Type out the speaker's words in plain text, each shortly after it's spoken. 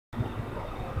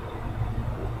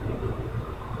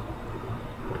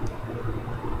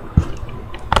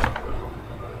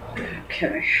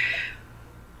Okay.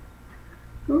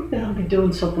 I'll be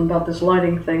doing something about this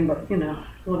lighting thing, but you know,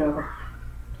 whatever.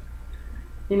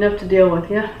 Enough to deal with,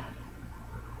 yeah.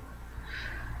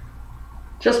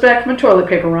 Just back from a toilet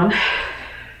paper run.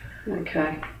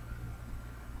 Okay.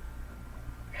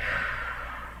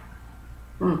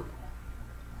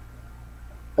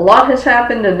 A lot has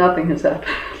happened and nothing has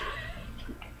happened.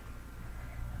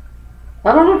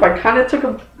 I don't know if I kind of took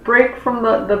a break from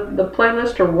the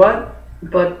playlist or what,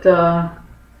 but I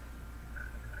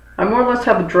more or less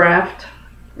have a draft,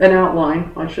 an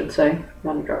outline, I should say.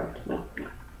 Not a draft, no.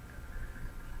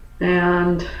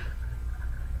 And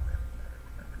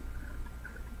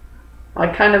I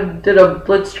kind of did a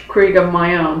blitzkrieg of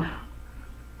my own.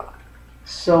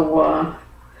 So,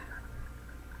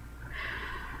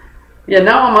 yeah,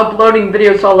 now I'm uploading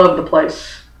videos all over the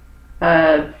place.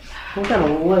 I've got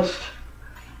a list.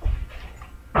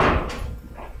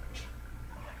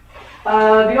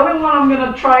 The only one I'm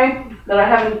going to try that I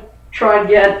haven't tried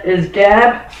yet is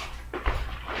Gab.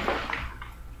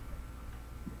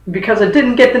 Because I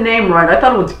didn't get the name right. I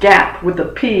thought it was Gap with a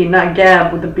P, not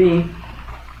Gab with a B.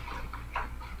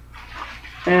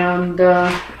 And,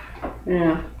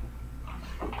 yeah.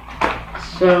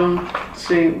 So, let's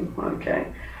see.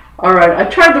 Okay. Alright, I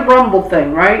tried the Rumble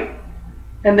thing, right?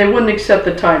 And they wouldn't accept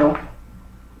the title.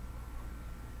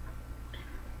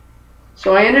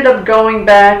 So I ended up going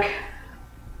back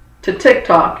to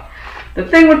TikTok. The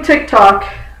thing with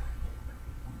TikTok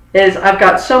is I've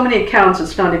got so many accounts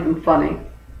it's not even funny.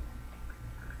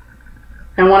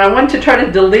 And when I went to try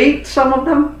to delete some of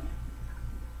them,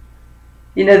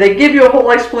 you know, they give you a whole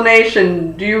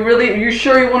explanation. Are you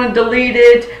sure you want to delete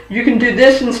it? You can do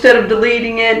this instead of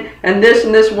deleting it, and this,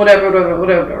 whatever,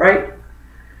 right?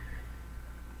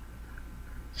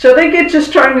 So they get just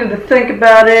starting to think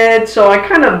about it, so I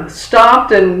kind of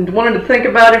stopped and wanted to think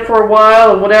about it for a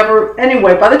while and whatever.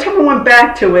 Anyway, by the time I went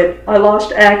back to it, I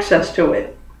lost access to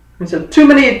it. I said, too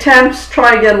many attempts,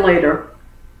 try again later.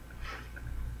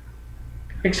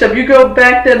 Except you go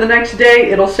back then the next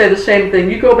day, it'll say the same thing.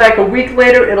 You go back a week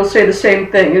later, it'll say the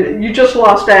same thing. You just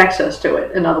lost access to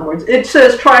it, in other words. It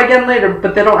says try again later,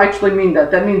 but they don't actually mean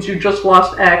that. That means you just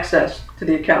lost access to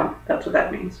the account. That's what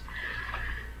that means.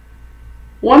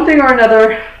 One thing or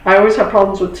another, I always have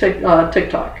problems with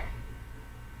TikTok.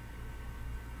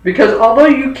 Because although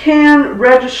you can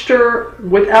register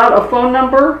without a phone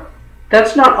number,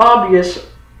 that's not obvious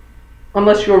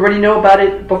unless you already know about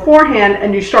it beforehand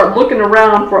and you start looking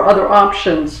around for other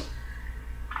options.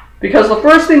 Because the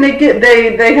first thing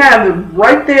they have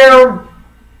right there,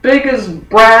 big as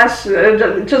brass,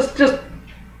 just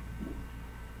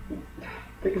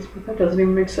because that doesn't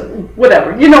even make sense.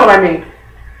 Whatever, you know what I mean.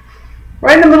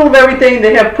 Right in the middle of everything,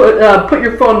 they have put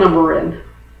your phone number in.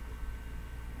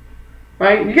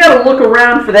 Right? You got to look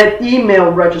around for that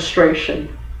email registration,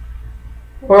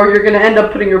 or you're going to end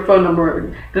up putting your phone number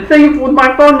in. The thing with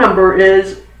my phone number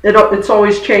is it's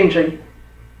always changing.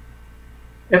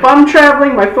 If I'm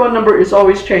traveling, my phone number is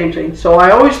always changing, so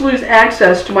I always lose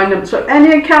access to my number. So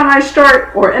any account I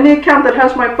start, or any account that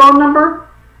has my phone number,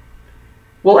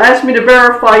 will ask me to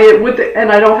verify it with it,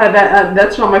 and I don't have that.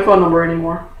 That's not my phone number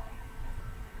anymore.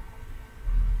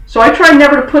 So I try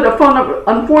never to put a phone number.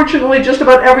 Unfortunately, just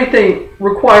about everything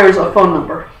requires a phone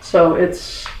number. So at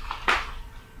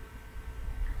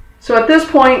this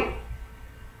point,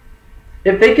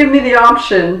 if they give me the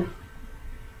option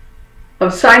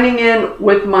of signing in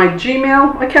with my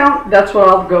Gmail account, that's what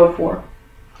I'll go for.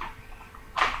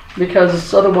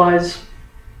 Because otherwise,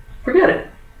 forget it.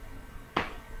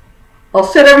 I'll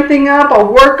set everything up,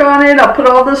 I'll work on it, I'll put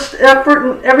all this effort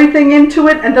and everything into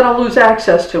it, and then I'll lose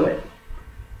access to it.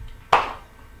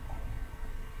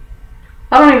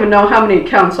 I don't even know how many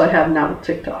accounts I have now with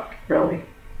TikTok, really.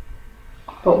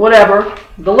 But whatever.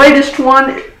 The latest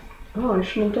one... Oh, I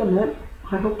shouldn't have done that.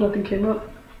 I hope nothing came up.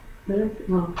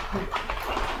 No.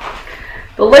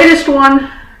 The latest one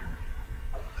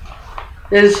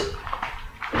is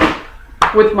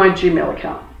with my Gmail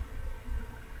account.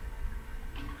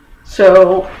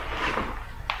 So,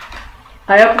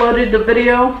 I uploaded the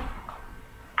video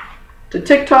to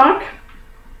TikTok,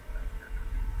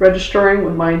 registering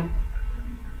with my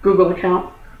Google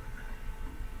account.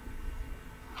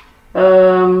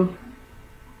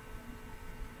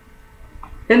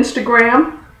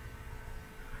 Instagram,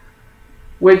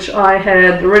 which I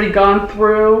had already gone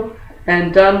through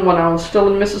and done when I was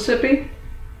still in Mississippi.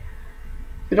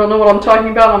 If you don't know what I'm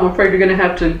talking about, I'm afraid you're going to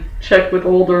have to check with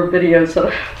older videos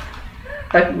that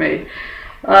I've made.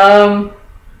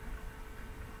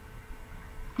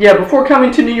 Yeah, before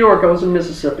coming to New York, I was in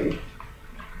Mississippi.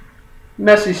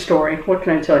 Messy story, what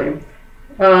can I tell you?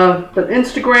 But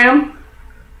Instagram,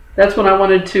 That's when I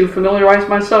wanted to familiarize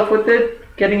myself with it,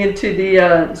 getting into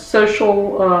the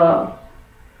social,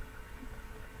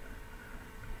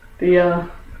 the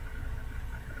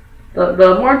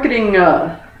marketing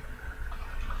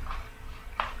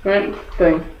right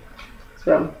thing.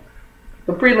 So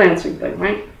the freelancing thing,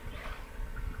 right?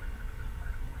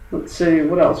 Let's see,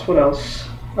 what else? What else?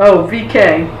 Oh,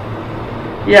 VK.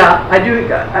 Yeah,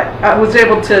 I was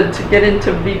able to get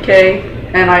into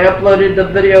VK, and I uploaded the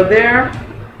video there.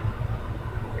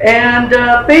 And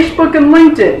Facebook and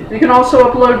LinkedIn. You can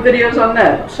also upload videos on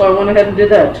that. So I went ahead and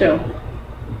did that too.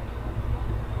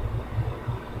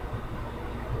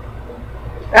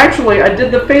 Actually, I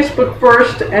did the Facebook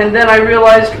first, and then I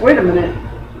realized, wait a minute,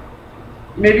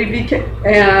 maybe VK,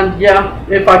 and yeah,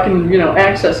 if I can, you know,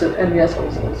 access it, and yes, I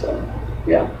was, so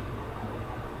yeah.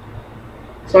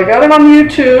 So I got it on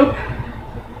YouTube,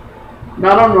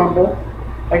 not on Rumble.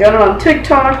 I got it on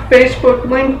TikTok, Facebook,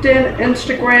 LinkedIn,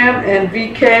 Instagram, and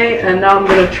VK, and now I'm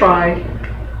going to try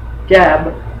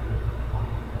Gab.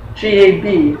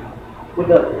 G-A-B, with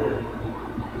a,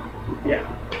 yeah,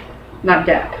 not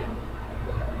Gab.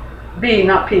 B,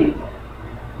 not P.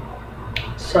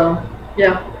 So,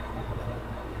 yeah.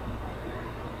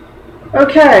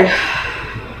 Okay,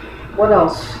 what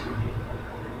else?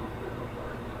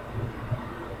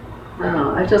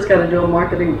 I just got to do a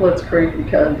marketing blitzkrieg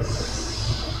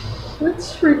because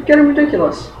it's getting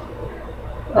ridiculous.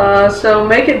 So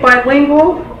make it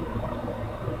bilingual,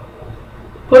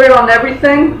 put it on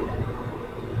everything,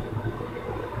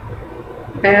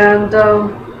 and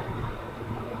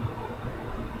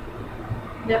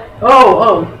yeah.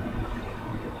 Oh,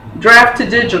 draft to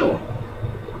digital.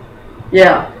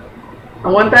 Yeah. I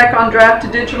went back on draft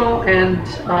to digital, and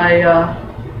I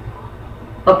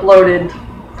uploaded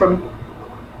from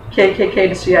KKK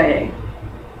to CIA.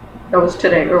 That was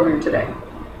today, earlier today.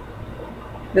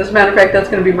 As a matter of fact, that's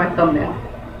going to be my thumbnail.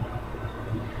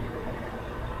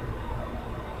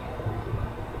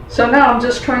 So now I'm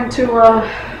just trying to,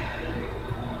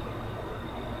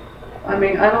 I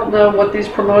mean, I don't know what these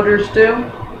promoters do,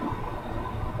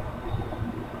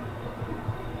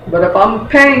 but if I'm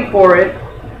paying for it,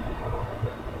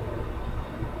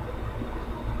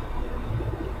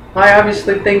 I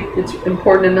obviously think it's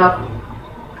important enough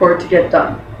for it to get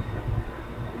done.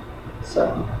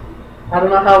 So, I don't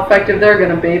know how effective they're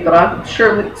going to be, but I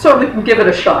certainly can give it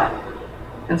a shot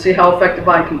and see how effective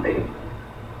I can be.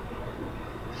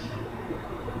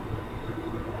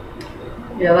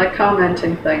 Yeah, that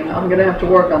commenting thing, I'm going to have to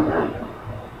work on that.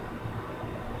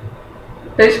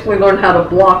 Basically learn how to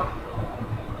block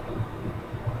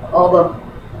all the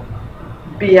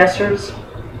BSers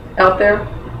out there.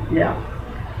 Yeah.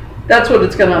 That's what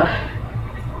it's going to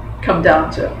come down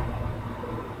to.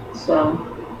 So,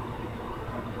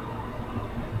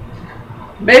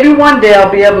 maybe one day I'll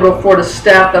be able to afford a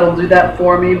staff that'll do that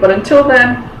for me, but until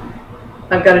then,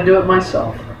 I've got to do it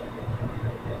myself.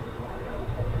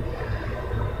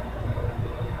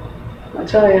 I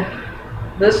tell you,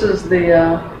 this is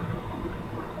the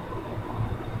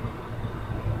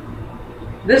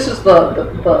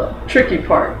tricky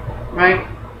part, right?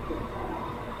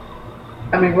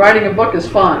 I mean, writing a book is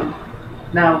fine.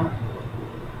 Now,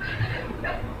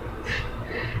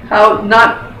 how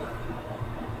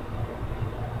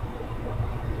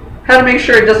to make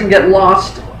sure it doesn't get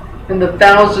lost in the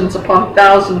thousands upon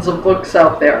thousands of books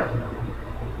out there.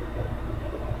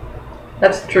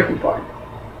 That's the tricky part.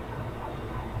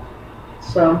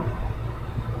 So,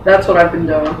 that's what I've been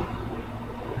doing.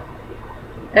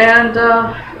 And,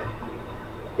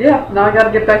 yeah, now I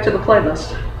gotta get back to the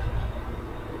playlist.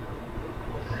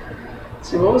 Let's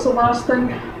see, what was the last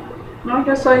thing? No, I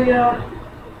guess yeah,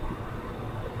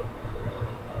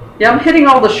 I'm hitting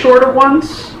all the shorter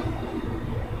ones.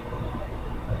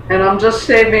 And I'm just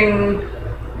saving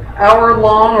hour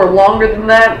long or longer than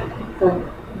that for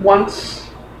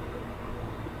once.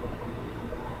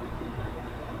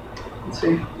 Let's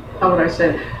see, how would I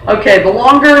say it? Okay, the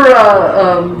longer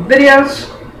videos,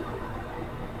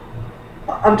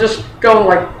 I'm just going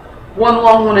like one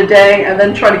long one a day and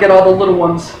then try to get all the little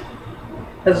ones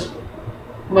as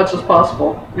much as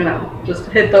possible. You know, just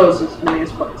hit those as many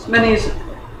of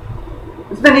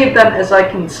them as I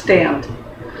can stand.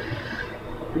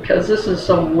 Because this is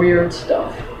some weird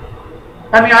stuff.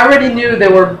 I mean, I already knew they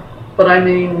were, but I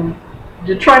mean,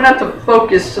 you try not to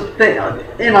focus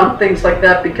in on things like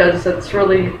that because it's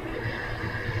really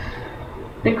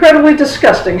incredibly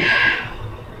disgusting.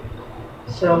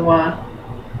 So,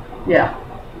 yeah.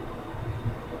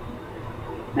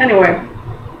 Anyway.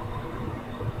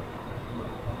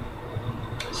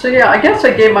 So yeah, I guess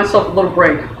I gave myself a little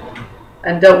break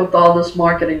and dealt with all this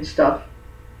marketing stuff.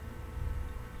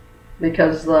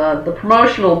 because the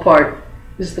promotional part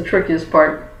is the trickiest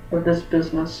part of this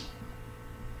business.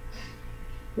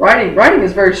 Writing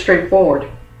is very straightforward.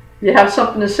 You have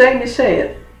something to say and you say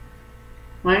it,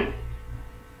 right?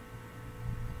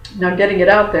 Now getting it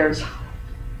out there is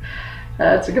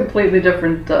it's a completely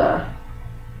different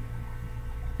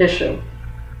issue.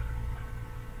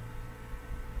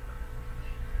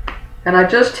 And I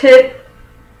just hit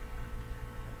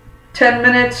 10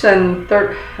 minutes and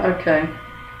okay.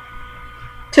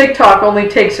 TikTok only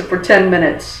takes it for 10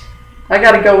 minutes. I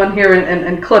got to go in here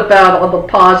and clip out all the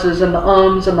pauses and the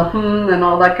ums and the and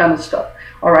all that kind of stuff.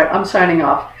 All right, I'm signing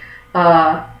off.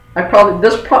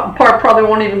 This part probably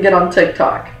won't even get on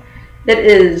TikTok. It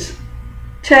is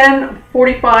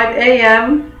 10:45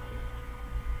 a.m.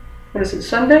 What is it,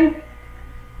 Sunday?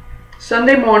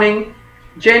 Sunday morning,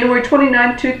 January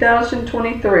 29,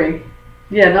 2023.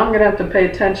 Yeah, now I'm going to have to pay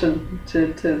attention to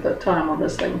the time on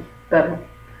this thing better.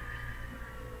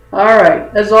 All right,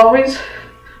 as always,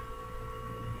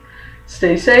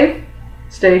 stay safe,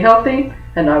 stay healthy,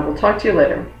 and I will talk to you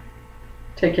later.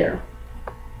 Take care.